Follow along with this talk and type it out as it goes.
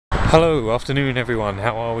Hello, afternoon everyone,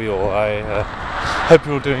 how are we all? I hope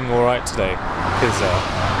you're all doing alright today, because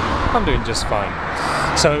I'm doing just fine.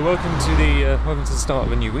 So welcome to the start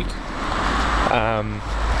of a new week.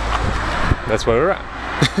 That's where we're at.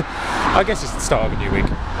 I guess it's the start of a new week.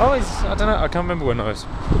 I don't know, I can't remember when I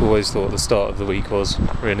always thought the start of the week was,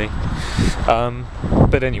 really.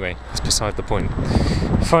 But anyway, that's beside the point.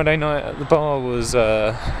 Friday night at the bar was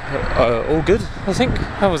all good, I think.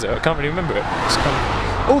 How was it? I can't really remember it.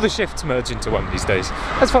 All the shifts merge into one these days,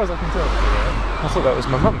 as far as I can tell. I thought that was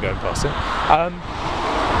my mum going past it.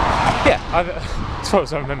 As far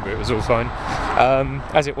as I remember, it was all fine,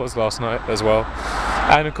 as it was last night as well.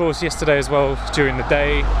 And of course, yesterday as well, during the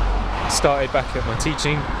day, started back at my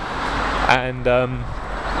teaching, and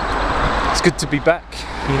it's good to be back.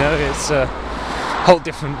 You know, it's a whole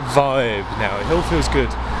different vibe now. It all feels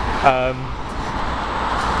good.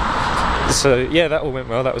 So yeah, that all went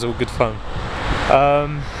well. That was all good fun.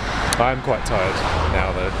 I am quite tired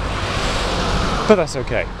now though, but that's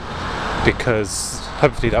okay, because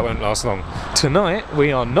hopefully that won't last long. Tonight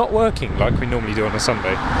we are not working like we normally do on a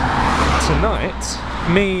Sunday. Tonight,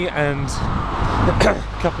 me and a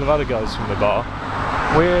couple of other guys from the bar,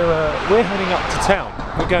 we're heading up to town.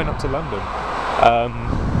 We're going up to London,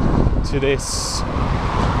 to this,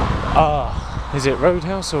 is it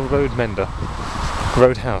Roadhouse or Roadmender?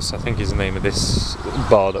 Roadhouse, I think, is the name of this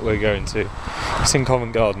bar that we're going to. It's in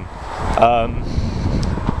Covent Garden, and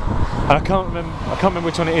I can't remember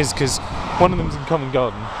which one it is, because one of them's in Covent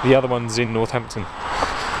Garden, the other one's in Northampton.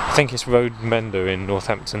 I think it's Roadmender in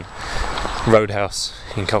Northampton, Roadhouse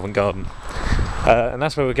in Covent Garden, and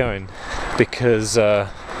that's where we're going, because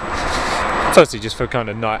firstly just for a kind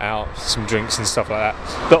of night out, some drinks and stuff like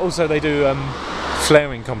that, but also they do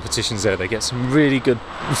flairing competitions there. They get some really good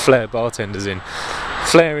flair bartenders in.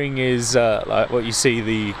 Flairing is like what you see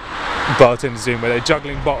the bartenders doing, where they're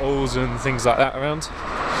juggling bottles and things like that around.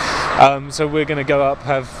 So we're going to go up,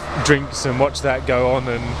 have drinks and watch that go on,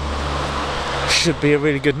 and should be a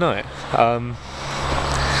really good night.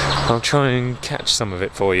 I'll try and catch some of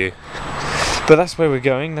it for you. But that's where we're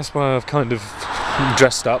going, that's why I've kind of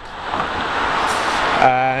dressed up,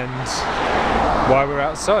 and why we're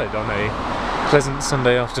outside on a pleasant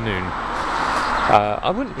Sunday afternoon.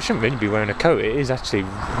 I shouldn't really be wearing a coat. It is actually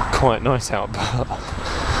quite nice out, but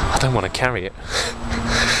I don't want to carry it.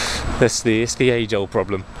 It's the age-old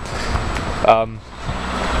problem. But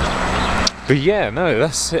yeah, no,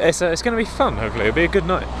 it's going to be fun. Hopefully, it'll be a good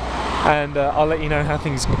night, and I'll let you know how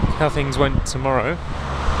things went tomorrow.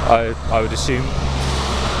 I would assume,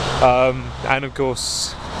 and of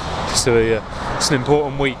course, it's an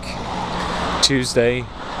important week. Tuesday.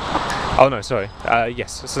 Oh no, sorry.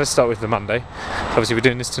 Yes, so let's start with the Monday. Obviously we're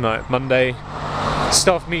doing this tonight. Monday,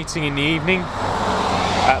 staff meeting in the evening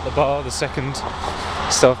at the bar, the second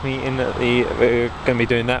staff meeting we're going to be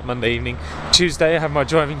doing that Monday evening. Tuesday I have my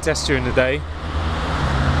driving test during the day,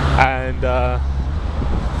 and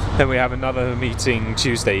then we have another meeting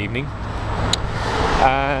Tuesday evening,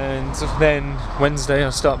 and then Wednesday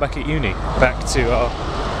I'll start back at uni, back to our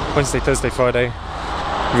Wednesday, Thursday, Friday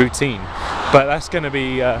routine. But that's going to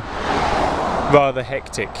be rather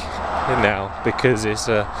hectic now, because it's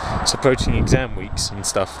approaching exam weeks and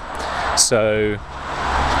stuff, so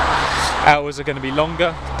hours are going to be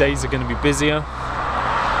longer, days are going to be busier.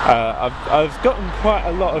 I've gotten quite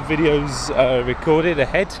a lot of videos recorded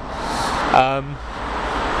ahead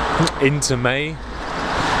into May.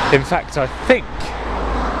 In fact, I think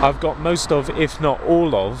I've got most of, if not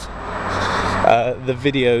all of, the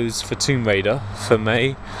videos for Tomb Raider for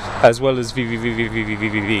May, as well as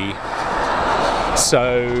VVVVVVVV.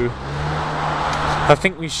 So I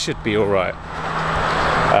think we should be alright.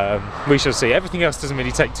 We shall see. Everything else doesn't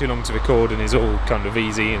really take too long to record and is all kind of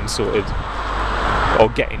easy and sorted, or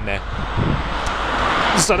getting there.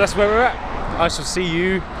 So that's where we're at. I shall see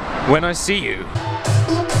you when I see you.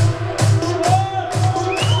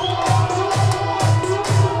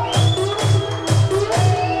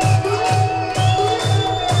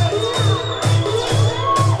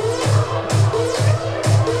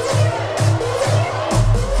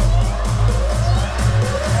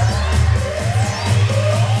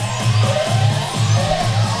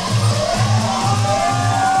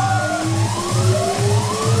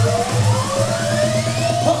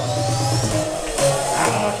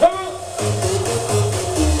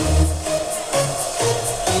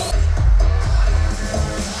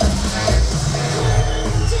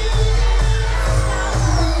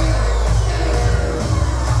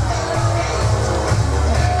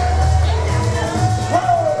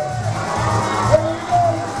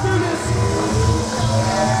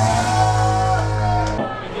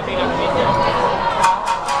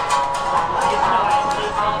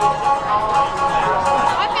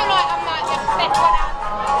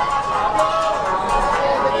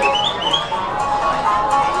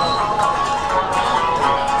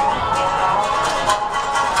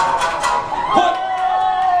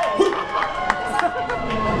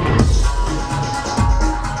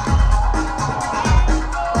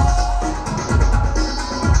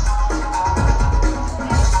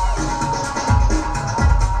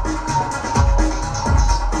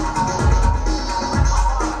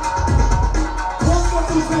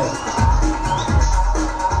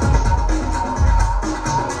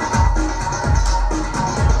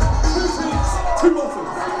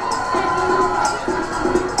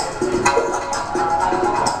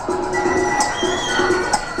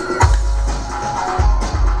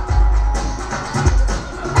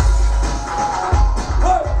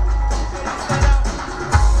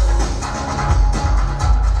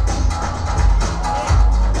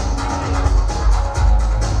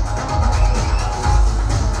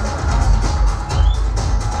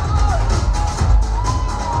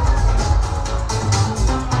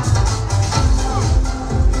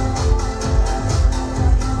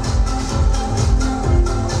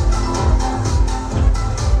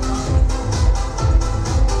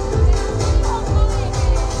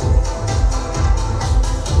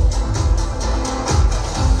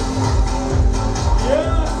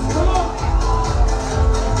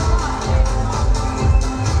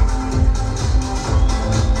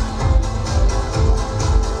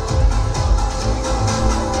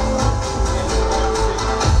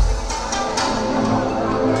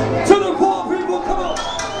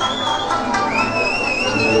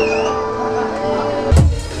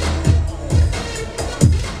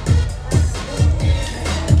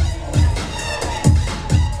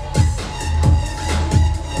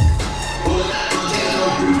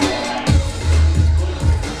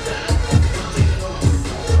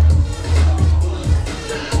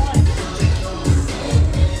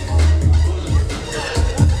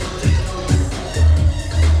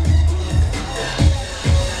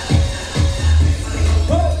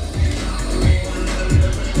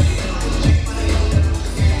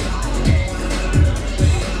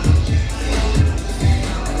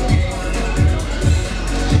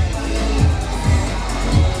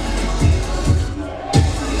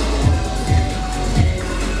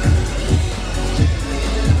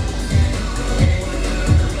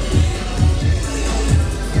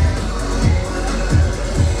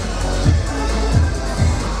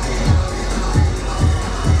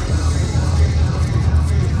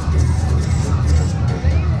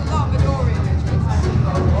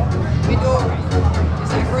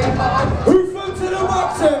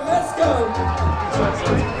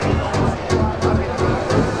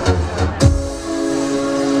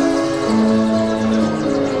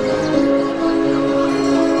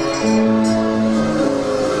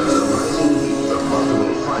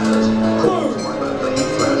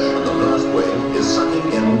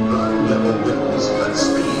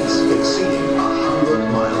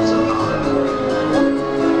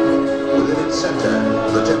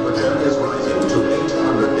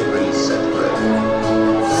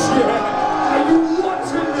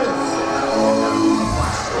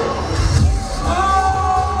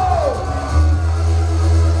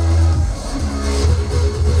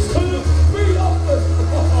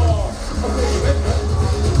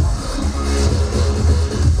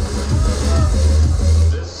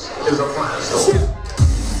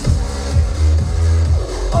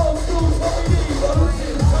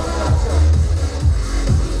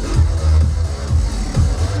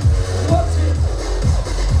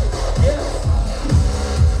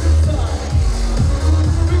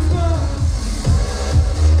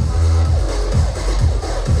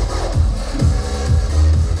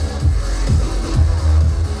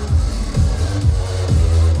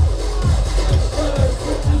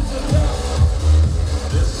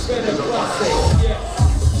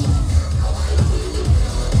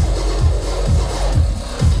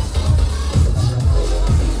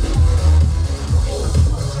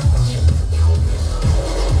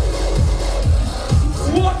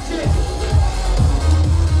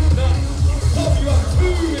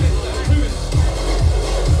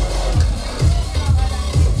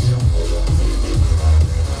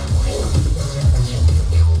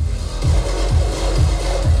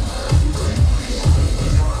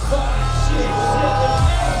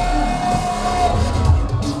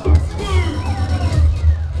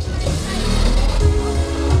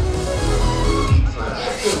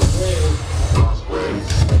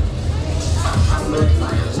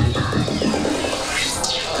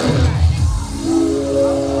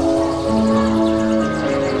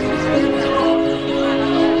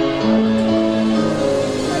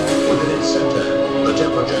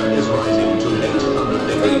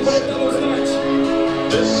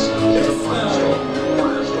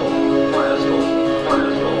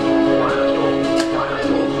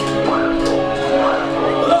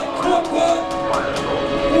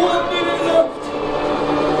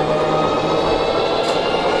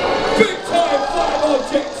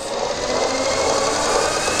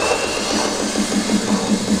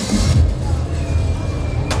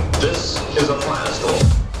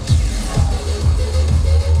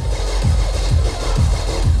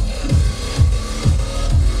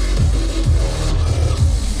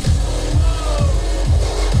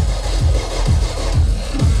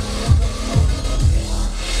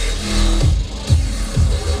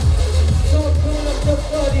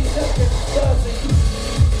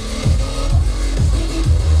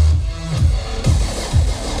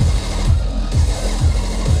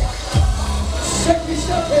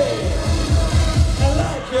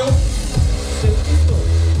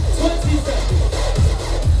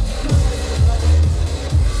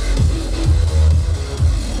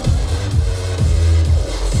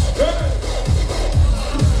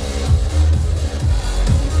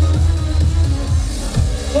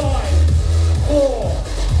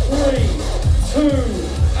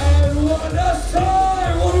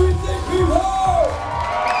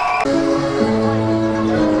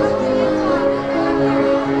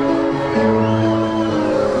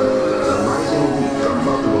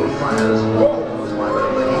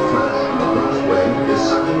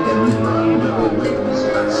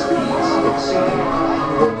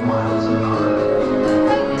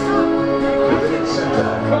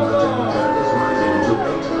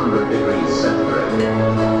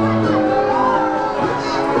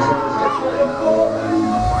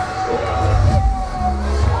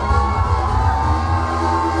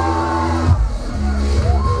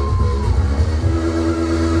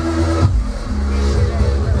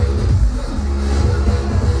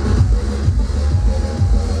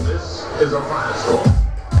 Is a firestorm.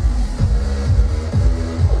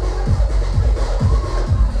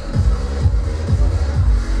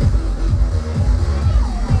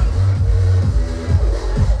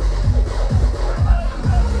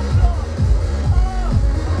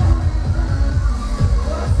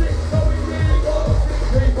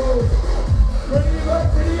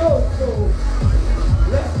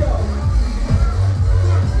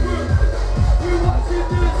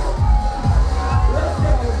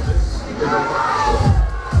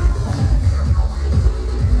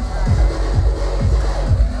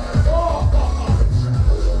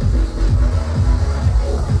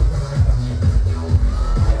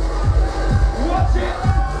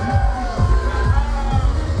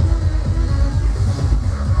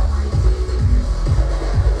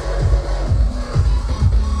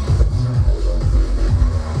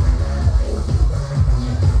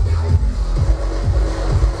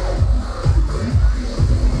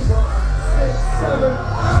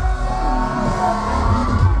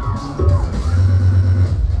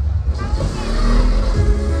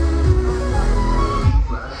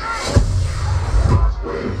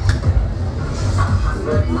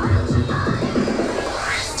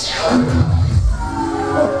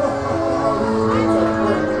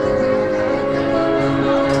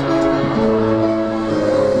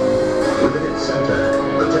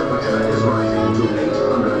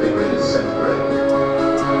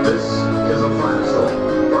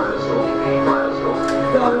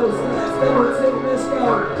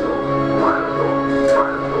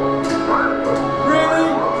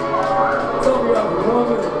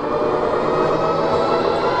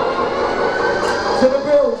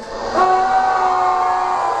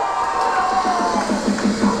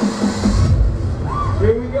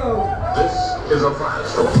 Is a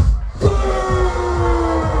firestorm.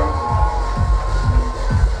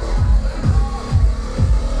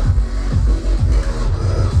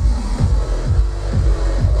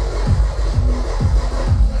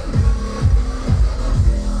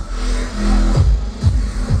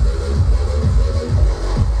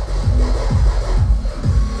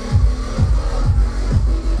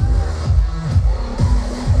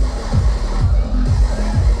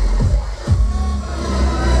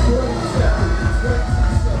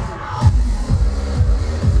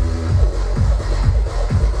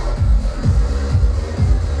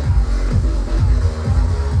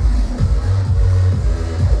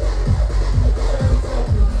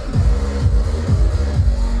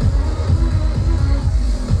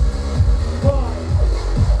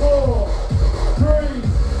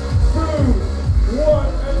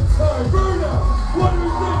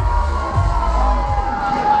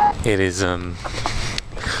 It is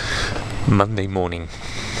Monday morning.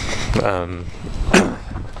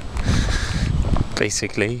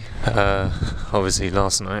 Basically, obviously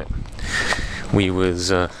last night we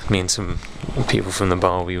was me and some people from the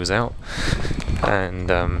bar, we was out and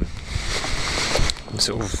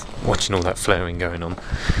sort of watching all that flaring going on.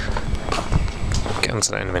 I'll get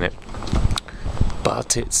onto that in a minute.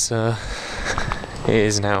 But it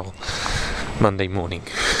is now Monday morning.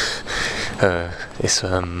 It's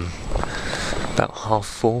about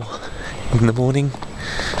 4:30 in the morning,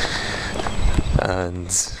 and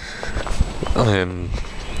I am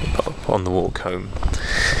on the walk home.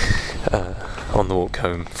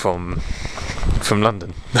 From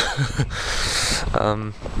London.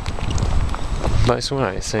 But it's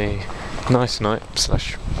alright. It's a nice night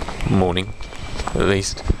 / morning, at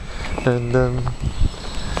least. And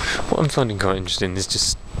what I'm finding quite interesting is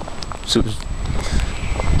just sort of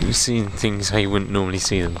seeing things how you wouldn't normally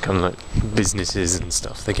see them, kind of like businesses and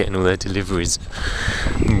stuff. They're getting all their deliveries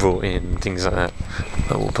brought in and things like that.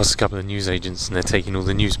 Plus a couple of newsagents, and they're taking all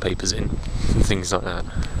the newspapers in and things like that.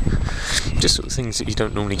 Just sort of things that you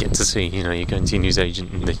don't normally get to see. You know, you go into your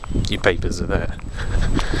newsagent and your papers are there.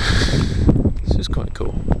 It's just quite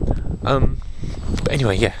cool. But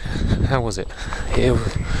anyway, yeah, how was it?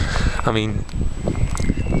 I mean,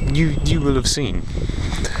 you will have seen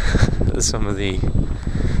some of the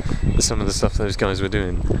stuff those guys were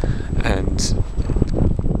doing, and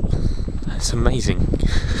it's amazing.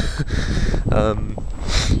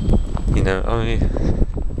 You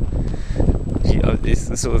know, it's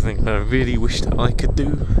the sort of thing that I really wish that I could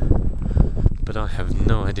do, but I have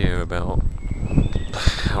no idea about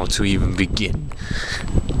how to even begin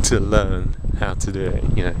to learn how to do it.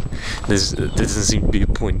 You know, there doesn't seem to be a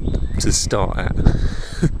point to start at.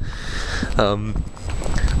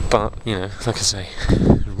 But you know, like I say,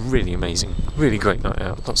 really amazing, really great night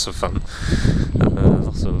out, lots of fun,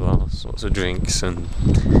 lots of laughs, lots of drinks, and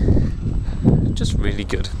just really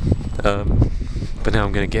good. But now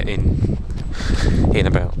I'm going to get in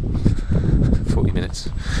about 40 minutes.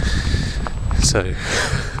 So,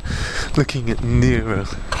 looking at nearer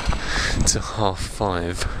to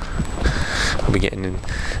 5:30, I'll be getting in,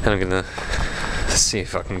 and I'm going to see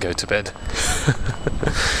if I can go to bed.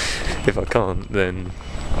 If I can't, then,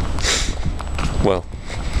 well,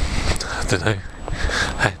 I don't know.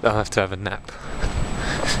 I'll have to have a nap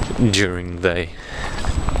during the day.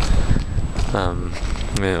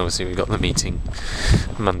 Yeah, obviously we've got the meeting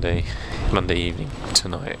Monday evening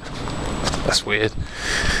tonight. That's weird.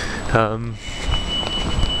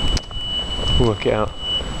 Work it out.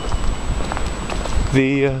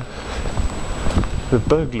 The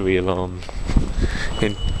burglary alarm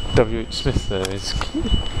in W.H. Smith there is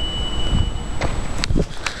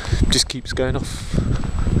just keeps going off.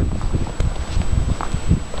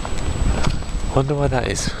 Wonder why that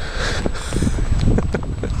is.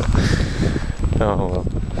 Oh well.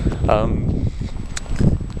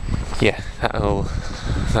 Yeah,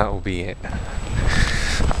 that'll be it.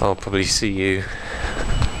 I'll probably see you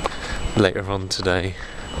later on today.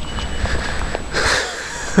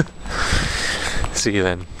 See you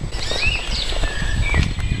then.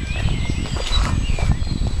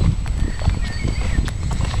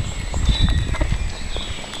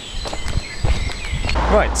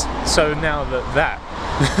 Right, so now that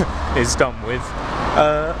is done with,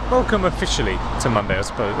 welcome officially to Monday, I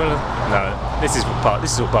suppose. Well, no, this is all part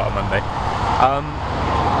of Monday.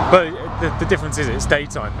 But the difference is it's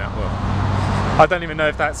daytime now. Well, I don't even know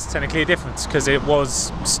if that's technically a difference, because it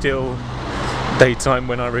was still daytime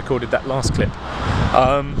when I recorded that last clip.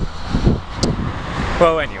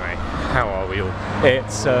 Well, anyway, how are we all?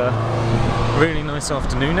 It's a really nice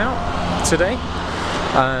afternoon out today,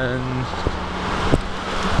 and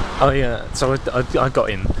I got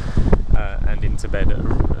in and into bed at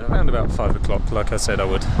around about 5 o'clock, like I said I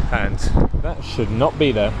would, and that should not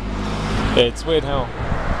be there. It's weird how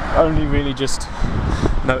I only really just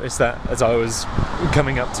noticed that as I was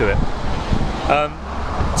coming up to it.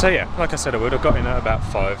 So yeah, like I said I would, I got in at about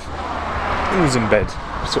 5. I was in bed,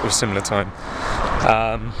 sort of similar time.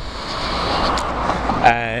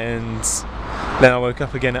 And then I woke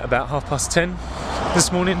up again at about 10:30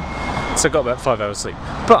 this morning. So I got about 5 hours sleep,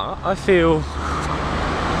 but I feel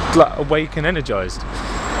like awake and energised,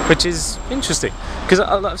 which is interesting, because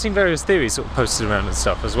I've seen various theories sort of posted around and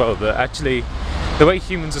stuff as well, that actually the way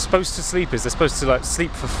humans are supposed to sleep is they're supposed to like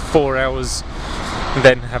sleep for 4 hours and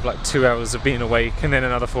then have like 2 hours of being awake and then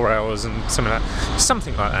another 4 hours and something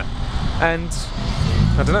like that. And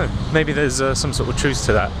I don't know, maybe there's some sort of truth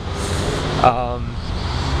to that,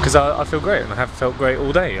 because I feel great, and I have felt great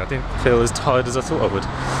all day. I didn't feel as tired as I thought I would.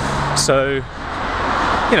 So,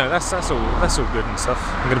 you know, that's all good and stuff.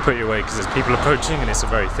 I'm going to put you away because there's people approaching and it's a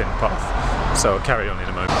very thin path. So I'll carry on in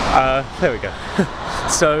a moment. There we go.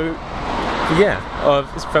 So, yeah,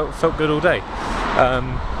 it's felt good all day. I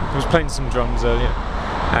was playing some drums earlier,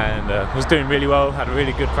 and was doing really well. Had a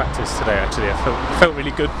really good practice today. Actually, I felt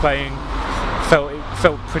really good playing.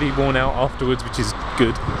 Felt pretty worn out afterwards, which is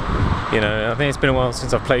good. You know, I think it's been a while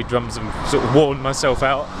since I've played drums and sort of worn myself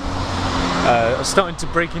out. I'm starting to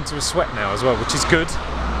break into a sweat now as well, which is good.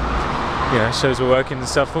 You know, shows we're working and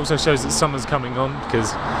stuff. Also shows that summer's coming on,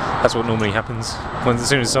 because that's what normally happens. As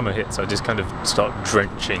soon as summer hits, I just kind of start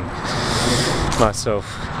drenching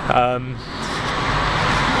myself.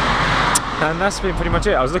 And that's been pretty much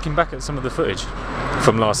it. I was looking back at some of the footage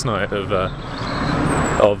from last night of the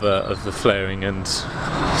flaring, and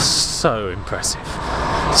so impressive,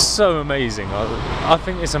 so amazing. I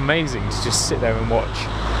think it's amazing to just sit there and watch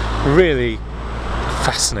really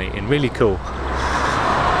fascinating, really cool.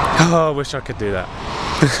 Oh, I wish I could do that.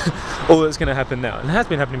 All that's going to happen now, and it has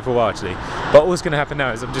been happening for a while actually, but all that's going to happen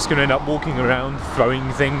now is I'm just going to end up walking around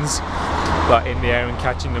throwing things like in the air and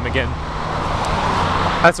catching them again.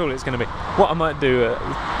 That's all it's going to be. What I might do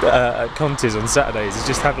at Conti's on Saturdays is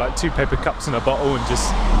just have like 2 paper cups and a bottle and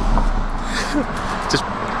just just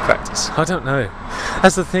practice. I don't know.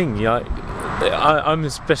 That's the thing. I'm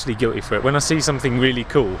especially guilty for it. When I see something really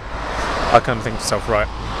cool, I kind of think to myself, right,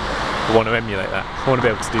 I want to emulate that. I want to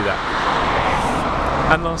be able to do that.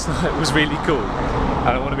 And last night was really cool, and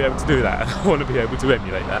I want to be able to do that, and I want to be able to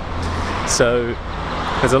emulate that. So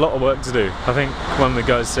there's a lot of work to do. I think one of the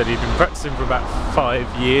guys said he'd been practicing for about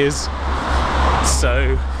 5 years,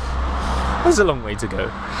 so there's a long way to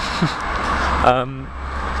go.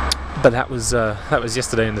 But that was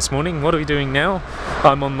yesterday and this morning. What are we doing now?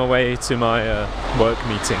 I'm on my way to my work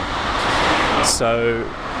meeting, so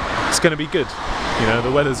it's going to be good. You know,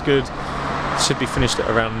 the weather's good. Should be finished at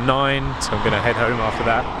around 9, so I'm going to head home after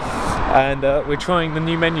that. And we're trying the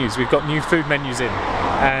new menus. We've got new food menus in,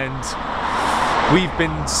 and we've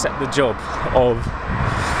been set the job of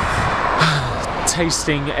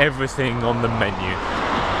tasting everything on the menu.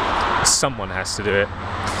 Someone has to do it,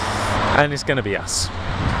 and it's going to be us.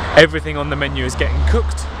 Everything on the menu is getting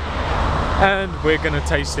cooked, and we're going to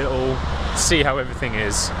taste it all, see how everything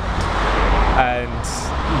is, and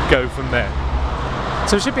go from there.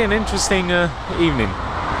 So it should be an interesting evening.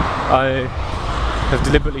 I have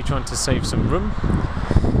deliberately tried to save some room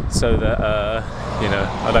so that you know,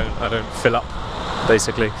 I don't fill up,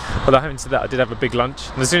 basically. Although having said that, I did have a big lunch,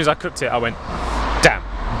 and as soon as I cooked it, I went, damn.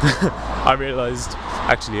 I realised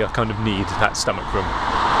actually I kind of need that stomach room.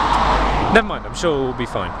 Never mind, I'm sure we'll be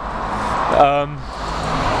fine.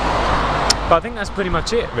 But I think that's pretty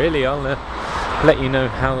much it, really. I'll let you know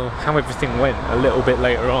how everything went a little bit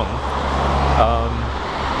later on.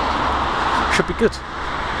 Should be good.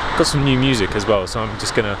 Got some new music as well, so I'm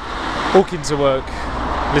just gonna walk into work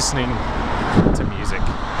listening to music,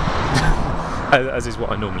 as is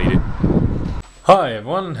what I normally do. Hi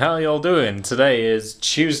everyone, how y'all doing? Today is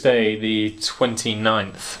Tuesday the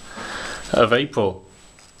 29th of April.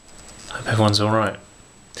 Hope everyone's alright.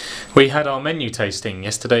 We had our menu tasting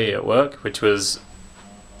yesterday at work, which was,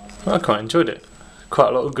 I quite enjoyed it. Quite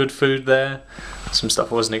a lot of good food there. Some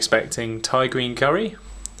stuff I wasn't expecting. Thai green curry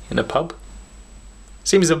in a pub.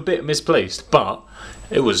 Seems a bit misplaced, but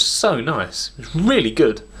it was so nice. It was really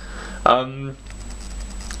good. So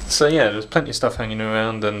yeah, there was plenty of stuff hanging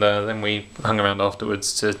around, and then we hung around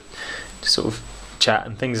afterwards to sort of chat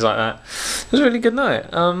and things like that. It was a really good night.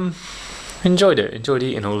 Enjoyed it. Enjoyed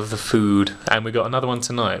eating all of the food. And we got another one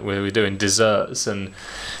tonight where we're doing desserts and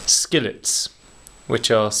skillets, which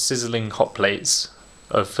are sizzling hot plates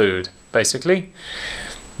of food, basically,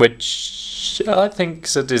 which I think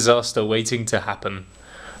is a disaster waiting to happen,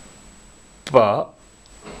 but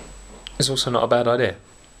it's also not a bad idea.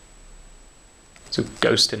 It's a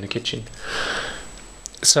ghost in the kitchen.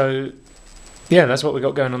 So yeah, that's what we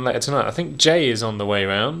got going on later tonight. I think Jay is on the way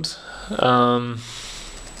round.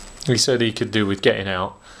 He said he could do with getting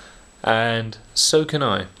out, and so can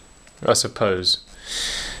I suppose,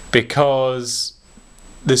 because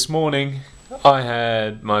this morning I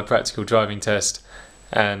had my practical driving test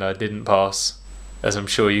and I didn't pass, as I'm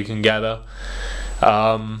sure you can gather.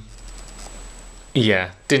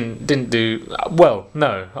 Yeah, didn't do well.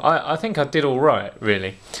 No, I think I did all right,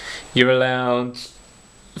 really. You're allowed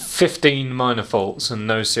 15 minor faults and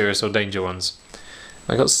no serious or danger ones.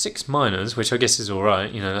 I got 6 minors, which I guess is all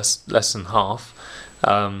right. You know, that's less than half.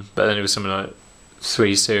 But then it was something like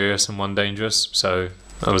 3 serious and 1 dangerous, so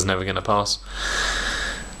I was never going to pass.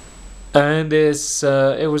 And it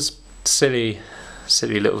was silly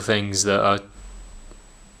little things that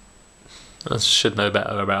I should know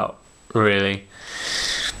better about, really.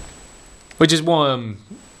 Which is why I'm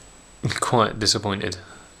quite disappointed,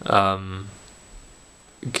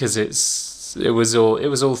 because it was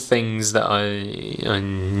all things that I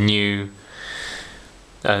knew,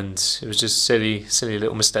 and it was just silly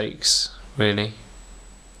little mistakes, really.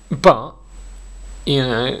 But you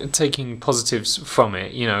know, taking positives from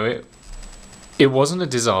it, you know, it wasn't a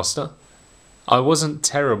disaster. I wasn't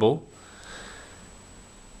terrible.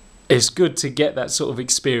 It's good to get that sort of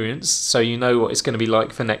experience so you know what it's going to be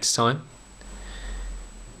like for next time.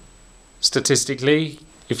 Statistically,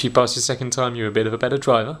 if you pass your second time, you're a bit of a better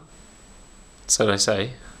driver. So they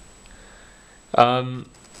say.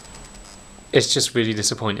 It's just really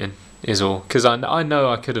disappointing, is all. Because I know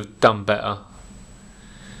I could have done better,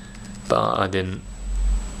 but I didn't.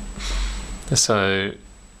 So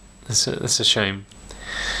that's a shame.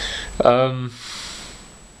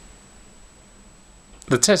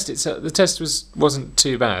 the test wasn't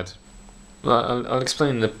too bad. I'll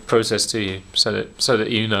explain the process to you so that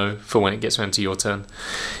you know for when it gets round to your turn.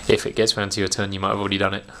 If it gets round to your turn, you might have already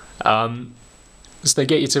done it. So they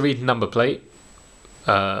get you to read a number plate.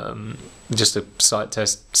 Just a sight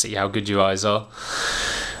test, see how good your eyes are.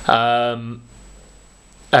 And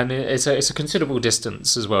it's a considerable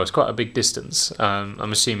distance as well. It's quite a big distance.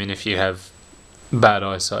 I'm assuming if you have bad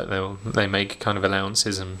eyesight, they make kind of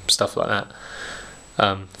allowances and stuff like that.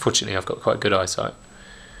 Fortunately, I've got quite good eyesight,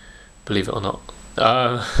 believe it or not.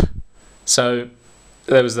 So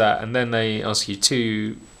there was that, and then they ask you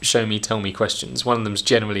two show me, tell me questions. One of them's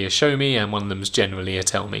generally a show me, and one of them's generally a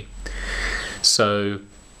tell me. So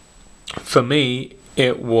for me,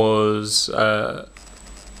 it was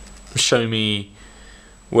show me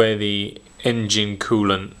where the engine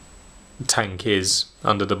coolant tank is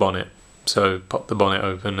under the bonnet. So popped the bonnet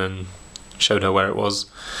open and showed her where it was.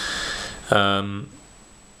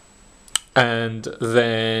 And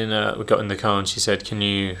then we got in the car and she said, can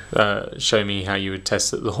you show me how you would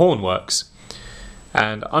test that the horn works?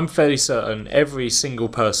 And I'm fairly certain every single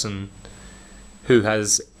person who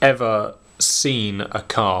has ever seen a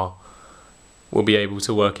car will be able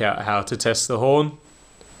to work out how to test the horn.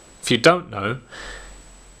 If you don't know,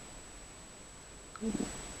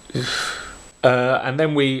 and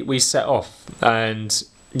then we set off, and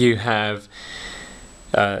you have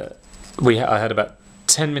I had about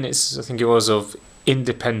 10 minutes, I think it was, of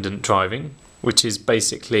independent driving, which is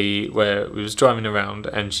basically where we was driving around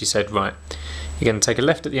and she said, right, you're going to take a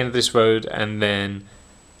left at the end of this road and then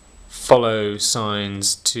follow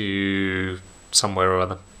signs to somewhere or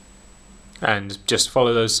other, and just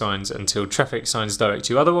follow those signs until traffic signs direct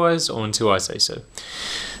you otherwise, or until I say so.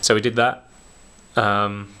 So we did that,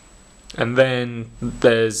 and then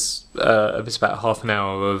there's it's about half an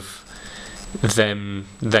hour of them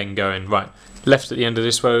then going, right, left at the end of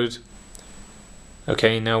this road,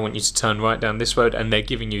 okay, now I want you to turn right down this road, and they're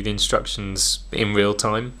giving you the instructions in real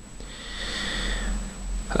time.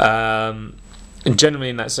 And generally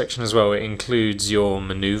in that section as well, it includes your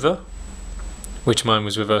manoeuvre, which mine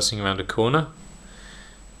was reversing around a corner,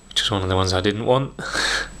 which was one of the ones I didn't want.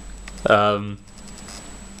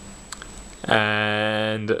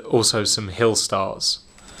 And also some hill starts.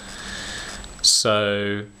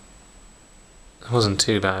 So it wasn't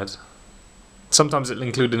too bad. Sometimes it'll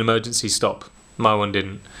include an emergency stop. My one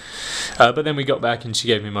didn't. But then we got back and she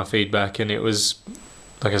gave me my feedback, and it was,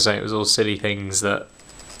 like I say, it was all silly things that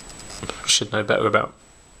I should know better about,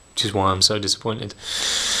 which is why I'm so disappointed.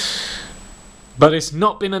 But it's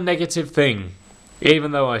not been a negative thing.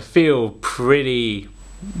 Even though I feel pretty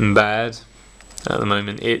bad at the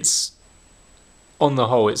moment, it's, on the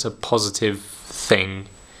whole, it's a positive thing.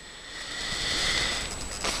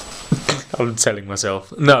 I'm telling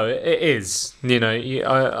myself. No, it is. You know,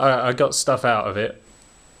 I got stuff out of it.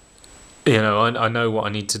 You know, I know what I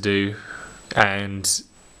need to do, and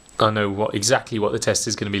I know exactly what the test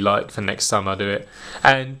is going to be like for next time I do it.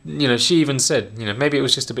 And, you know, she even said, you know, maybe it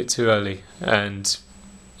was just a bit too early, and,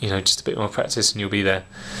 you know, just a bit more practice and you'll be there.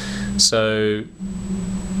 So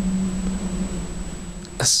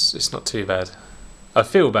it's not too bad. I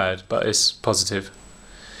feel bad, but it's positive.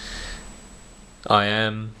 I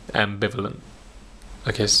am ambivalent.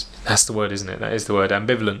 I guess that's the word, isn't it? That is the word,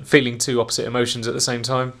 ambivalent. Feeling two opposite emotions at the same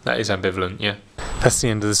time, that is ambivalent, yeah. That's the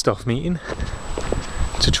end of the staff meeting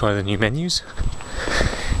to try the new menus.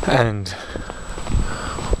 And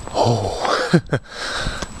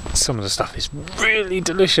some of the stuff is really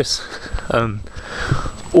delicious.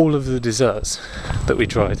 All of the desserts that we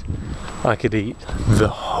tried, I could eat the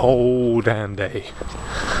whole damn day.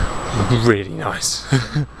 Really nice.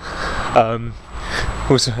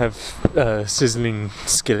 Also have sizzling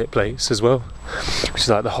skillet plates as well, which is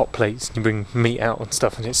like the hot plates. You bring meat out and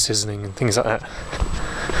stuff and it's sizzling and things like that.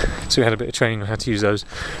 So we had a bit of training on how to use those.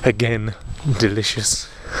 Again, delicious,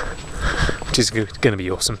 which is going to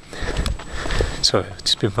be awesome. Sorry, I've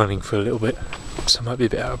just been running for a little bit, so I might be a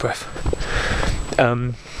bit out of breath.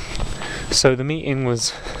 So the meeting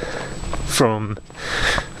was from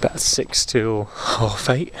about 6 till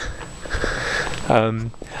 8:30.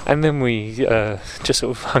 And then we just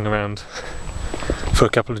sort of hung around for a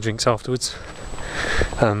couple of drinks afterwards.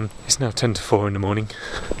 It's now 10 to 4 in the morning.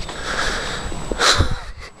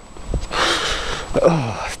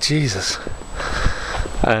 Oh, Jesus.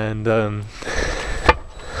 And I'm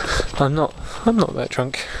not that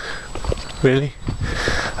drunk, really.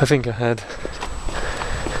 I think I had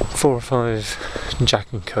 4 or 5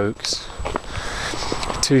 Jack and Cokes,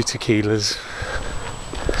 2 tequilas,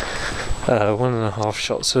 1.5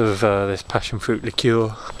 shots of this passion fruit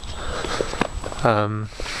liqueur,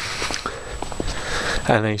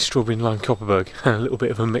 and a strawberry and lime Copperberg, and a little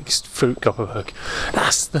bit of a mixed fruit Copperberg.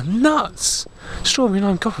 That's the nuts! Strawberry and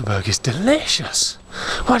lime Copperberg is delicious!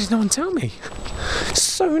 Why did no one tell me? It's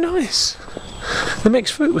so nice! The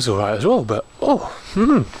mixed fruit was alright as well, but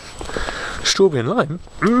strawberry and lime,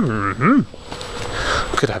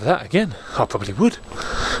 could have that again. I probably would.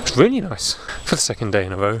 It's really nice. For the second day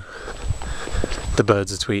in a row, the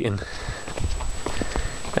birds are tweeting,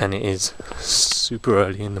 and it is super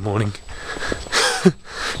early in the morning.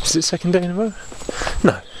 Is it second day in a row?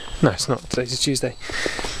 No, it's not. Today's Tuesday.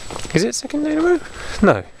 Is it second day in a row?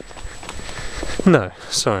 No,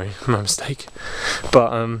 sorry, my mistake.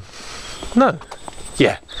 But no,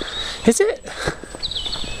 yeah. Is it?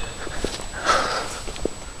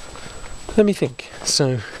 Let me think.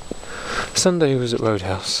 So, Sunday was at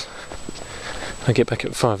Roadhouse. I get back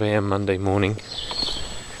at 5 AM Monday morning.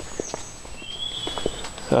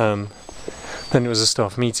 Then it was a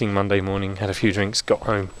staff meeting Monday morning, had a few drinks, got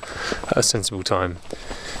home at a sensible time.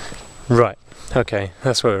 Right, okay,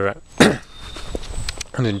 that's where we're at.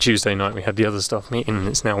 And then Tuesday night we had the other staff meeting, and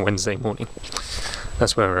it's now Wednesday morning.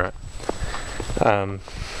 That's where we're at.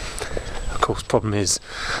 Of course, problem is,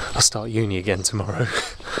 I'll start uni again tomorrow.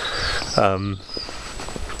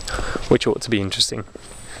 Which ought to be interesting.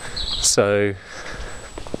 So,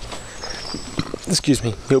 excuse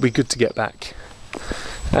me, it'll be good to get back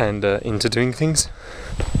and into doing things,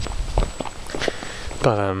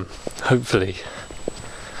 but hopefully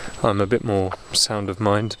I'm a bit more sound of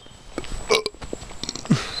mind.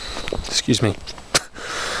 Excuse me.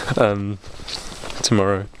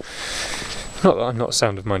 Tomorrow. Not that I'm not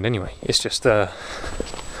sound of mind anyway, it's just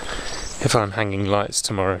if I'm hanging lights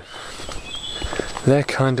tomorrow, they're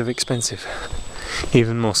kind of expensive.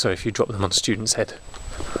 Even more so if you drop them on a student's head.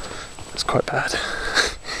 It's quite bad.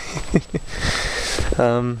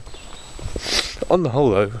 On the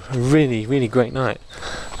whole though, a really great night.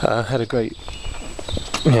 Had a great,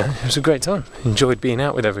 it was a great time. Enjoyed being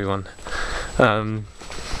out with everyone.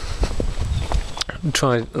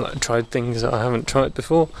 Tried things that I haven't tried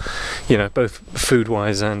before, both food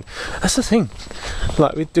wise, and that's the thing,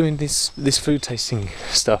 like with doing this food tasting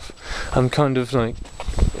stuff, I'm kind of like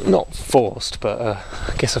not forced, but I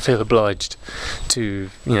guess I feel obliged to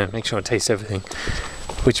make sure I taste everything,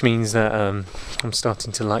 which means that I'm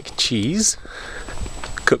starting to like cheese,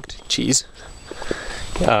 cooked cheese.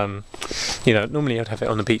 Normally I'd have it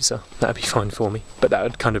on a pizza, that'd be fine for me, but that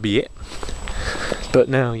would kind of be it. But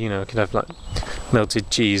now I could have like melted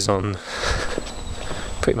cheese on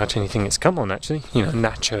pretty much anything it's come on, actually,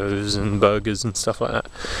 nachos and burgers and stuff like that,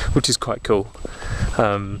 which is quite cool.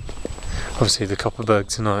 Obviously the Copperberg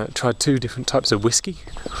tonight. I tried 2 different types of whiskey.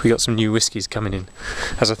 We got some new whiskies coming in,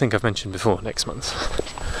 as I think I've mentioned before, next month.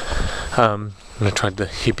 And I tried the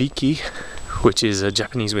Hibiki, which is a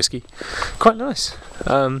Japanese whiskey. Quite nice.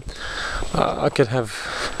 I could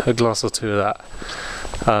have a glass or 2 of that.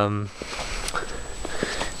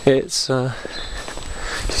 It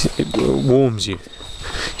warms you.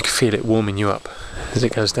 You can feel it warming you up as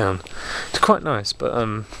it goes down. It's quite nice, but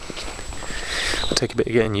it'll take a bit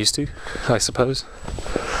of getting used to, I suppose.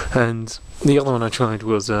 And the other one I tried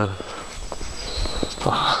was I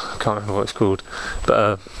can't remember what it's called,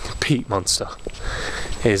 but Peat Monster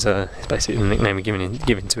is basically the nickname we're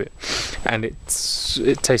given to it, and it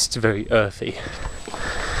tastes very earthy.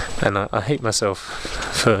 And I hate myself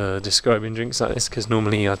for describing drinks like this, because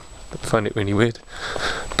normally I find it really weird,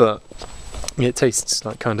 but it tastes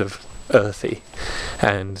like kind of earthy,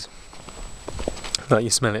 and like you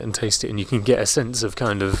smell it and taste it and you can get a sense of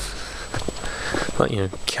kind of like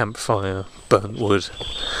campfire, burnt wood,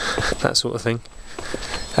 that sort of thing.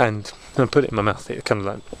 And when I put it in my mouth, it kind of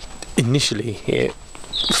like, initially it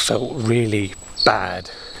felt really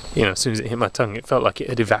bad, as soon as it hit my tongue it felt like it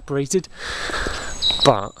had evaporated,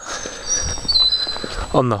 but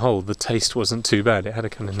on the whole the taste wasn't too bad. It had a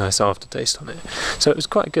kind of nice aftertaste on it, so it was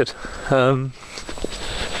quite good,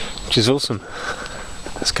 which is awesome.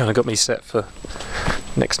 That's kind of got me set for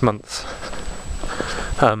next month.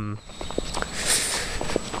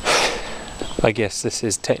 I guess this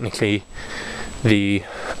is technically the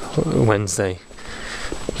Wednesday,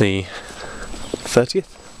 the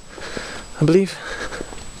 30th, I believe.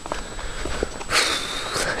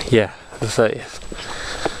 Yeah, the 30th.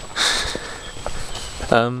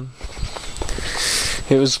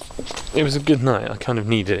 It was a good night. I kind of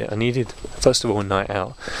needed it. I needed, first of all, a night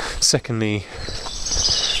out. Secondly,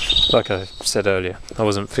 like I said earlier, I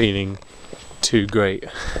wasn't feeling too great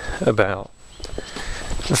about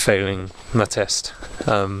failing my test.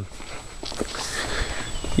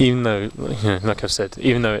 Even though, like I've said,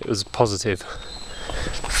 even though it was positive,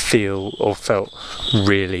 felt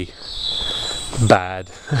really bad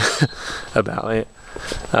about it.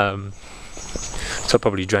 So I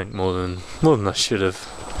probably drank more than I should have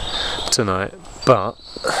tonight, but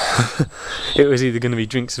it was either going to be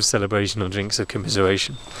drinks of celebration or drinks of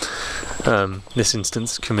commiseration. This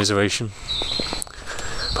instance, commiseration.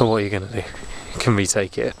 But what are you going to do? You can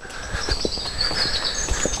retake it.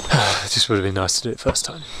 It just would have been nice to do it first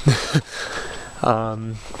time.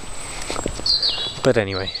 But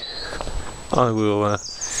anyway,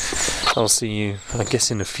 I'll see you, I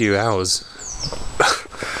guess, in a few hours.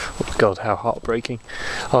 Oh God, how heartbreaking.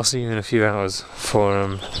 I'll see you in a few hours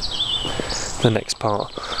for the next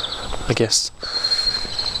part, I guess.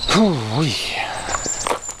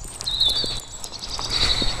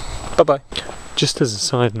 Bye bye. Just as a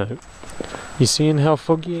side note, you seeing how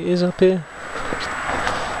foggy it is up here?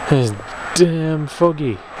 It's damn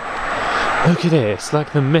foggy. Look at it, it's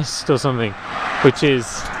like The Mist or something, which is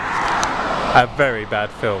a very bad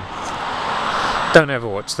film. Don't ever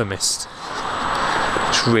watch The Mist.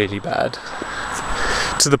 It's really bad.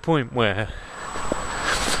 To the point where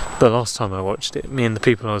the last time I watched it, me and the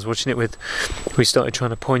people I was watching it with, we started trying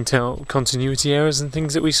to point out continuity errors and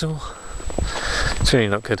things that we saw. It's really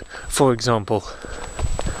not good. For example,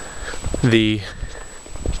 there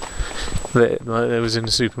was in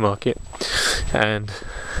a supermarket, and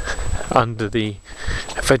under the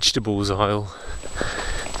vegetables aisle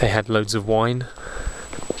they had loads of wine.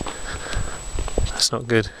 That's not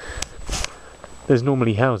good. There's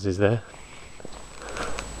normally houses there.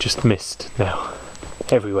 Just mist now.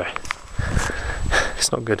 Everywhere.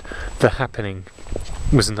 It's not good. The Happening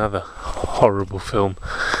was another horrible film.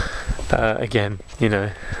 Again, you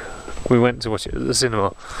know, we went to watch it at the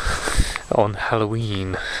cinema on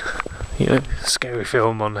Halloween. You know, scary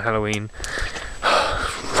film on Halloween.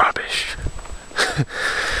 Rubbish.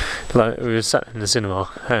 Like, we were sat in the cinema,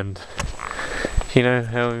 and you know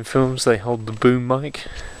how in films they hold the boom mic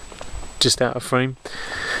just out of frame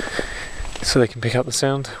so they can pick up the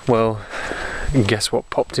sound? Well, guess what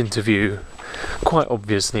popped into view quite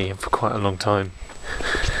obviously and for quite a long time?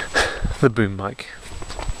 The boom mic.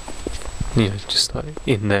 You know, just like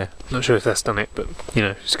in there. Not sure if that's done it, but you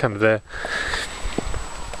know, just kind of there.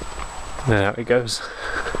 And then out it goes.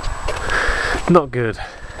 Not good.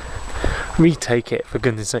 Retake it, for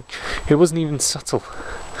goodness sake. It wasn't even subtle.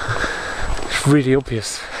 It's really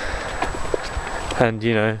obvious. And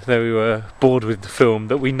you know, though we were bored with the film,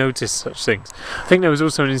 that we noticed such things. I think there was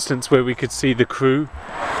also an instance where we could see the crew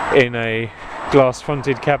in a glass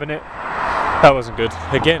fronted cabinet. That wasn't good.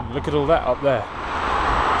 Again, look at all that up there.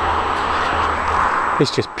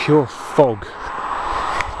 It's just pure fog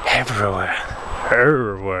everywhere.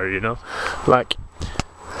 Everywhere, you know. Like,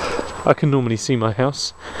 I can normally see my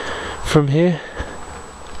house from here.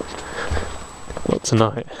 Not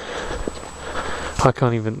tonight. I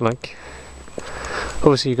can't even, like,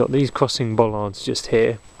 obviously you've got these crossing bollards just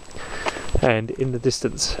here, and in the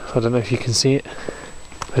distance, I don't know if you can see it,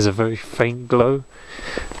 there's a very faint glow,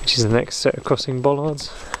 which is the next set of crossing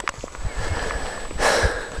bollards.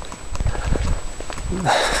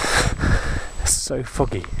 It's so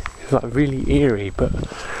foggy. It's like really eerie, but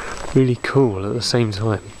really cool at the same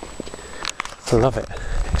time. I love it.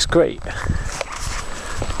 It's great. Can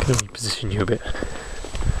I reposition you a bit?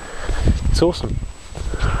 It's awesome.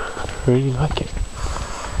 I really like it.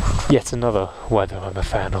 Yet another weather I'm a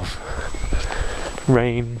fan of.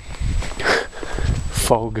 Rain,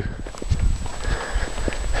 fog.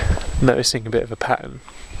 Noticing a bit of a pattern.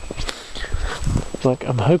 Like,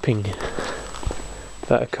 I'm hoping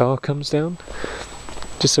that a car comes down,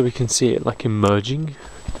 just so we can see it like emerging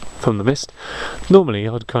from the mist. Normally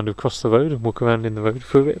I'd kind of cross the road and walk around in the road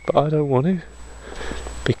for a bit, but I don't want to,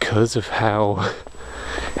 because of how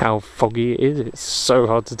foggy it is. It's so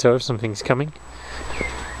hard to tell if something's coming.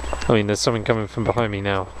 I mean, there's something coming from behind me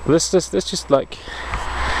now. Let's just like,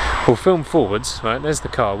 we'll film forwards, right? There's the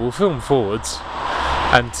car. We'll film forwards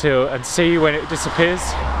and see when it disappears.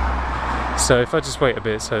 So if I just wait a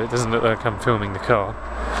bit so it doesn't look like I'm filming the car.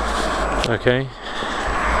 Okay.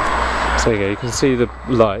 So there you go, you can see the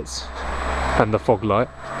lights and the fog light,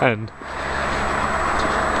 and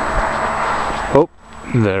oh,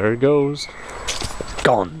 there it goes.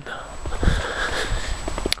 Gone.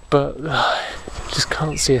 But just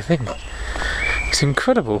can't see a thing. It's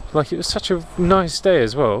incredible. Like, it was such a nice day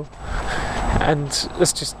as well, and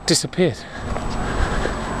it's just disappeared.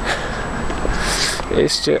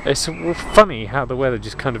 It's funny how the weather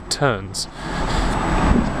just kind of turns.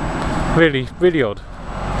 Really, really odd,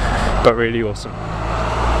 but really awesome.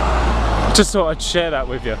 Just thought I'd share that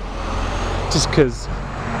with you, just because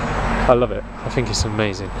I love it. I think it's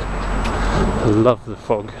amazing. I love the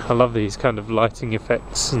fog. I love these kind of lighting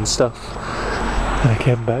effects and stuff. And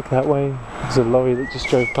again back that way, there's a lorry that just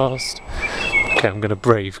drove past. Okay, I'm gonna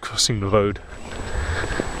brave crossing the road.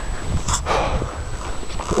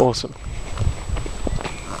 Awesome.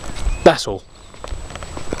 That's all.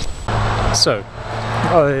 So,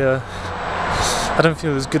 I don't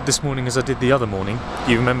feel as good this morning as I did the other morning.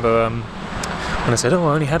 You remember when I said, oh,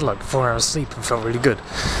 I only had like 4 hours sleep and felt really good,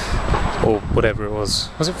 or whatever it was.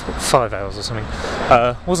 Was it 5 hours or something?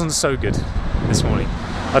 Wasn't so good this morning.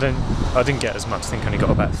 I didn't get as much. I think I only got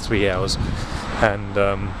about 3 hours, and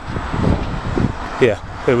yeah,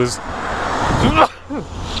 it was.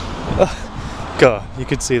 God, you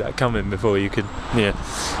could see that coming before you could. Yeah,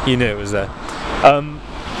 you knew it was there.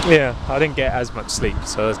 Yeah, I didn't get as much sleep,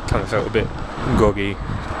 so I kind of felt a bit groggy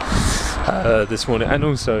this morning, and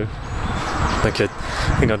also I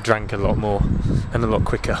think I drank a lot more and a lot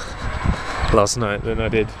quicker last night than I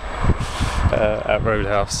did at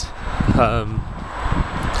Roadhouse.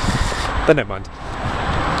 But never mind.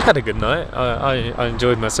 Had a good night. I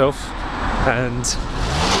enjoyed myself, and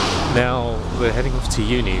now we're heading off to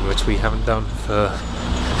uni, which we haven't done for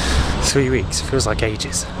 3 weeks. Feels like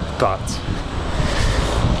ages, but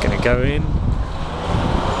gonna go in,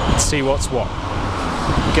 see what's what,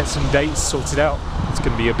 get some dates sorted out. It's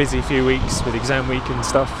gonna be a busy few weeks with exam week and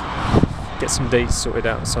stuff. Get some dates sorted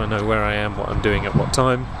out so I know where I am, what I'm doing at what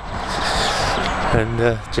time, and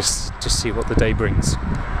just see what the day brings.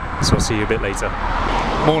 So I'll see you a bit later.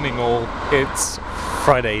 Morning all, it's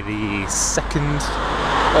Friday the 2nd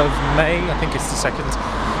of May, I think it's the 2nd,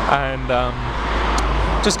 and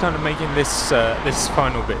just kind of making this this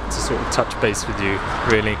final bit to sort of touch base with you,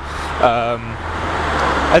 really.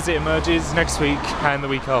 As it emerges, next week and the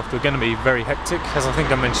week after are going to be very hectic, as I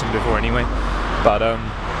think I mentioned before anyway, but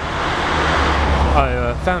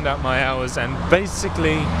I found out my hours, and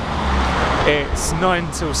basically it's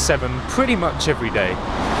 9 till 7 pretty much every day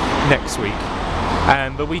next week,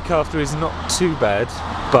 and the week after is not too bad,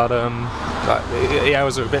 but the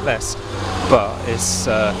hours are a bit less, but it's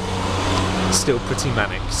still pretty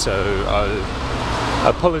manic, so I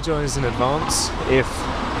apologise in advance if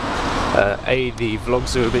A, the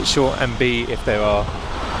vlogs are a bit short, and B, if there are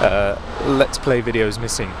Let's Play videos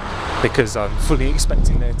missing, because I'm fully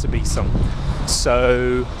expecting there to be some,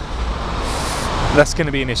 so that's going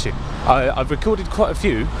to be an issue. I've recorded quite a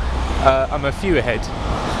few, I'm a few ahead,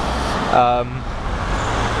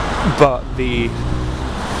 but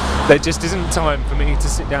there just isn't time for me to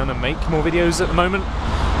sit down and make more videos at the moment,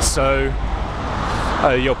 so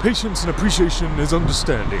your patience and appreciation is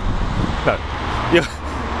understanding. No,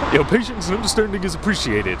 your patience and understanding is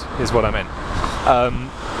appreciated, is what I meant.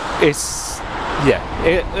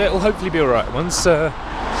 It'll hopefully be alright. Once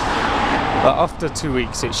after 2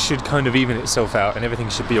 weeks, it should kind of even itself out, and everything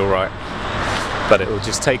should be alright. But it will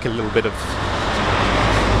just take a little bit of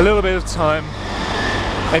time,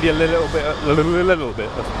 maybe a little bit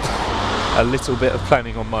of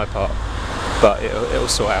planning on my part, but it'll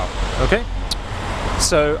sort out. Okay.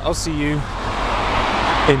 So I'll see you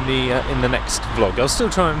in the next vlog. I'll still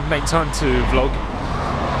try and make time to vlog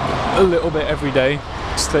a little bit every day,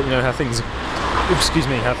 just to let you know how things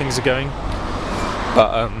are going.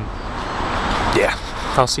 But yeah,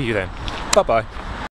 I'll see you then. Bye bye.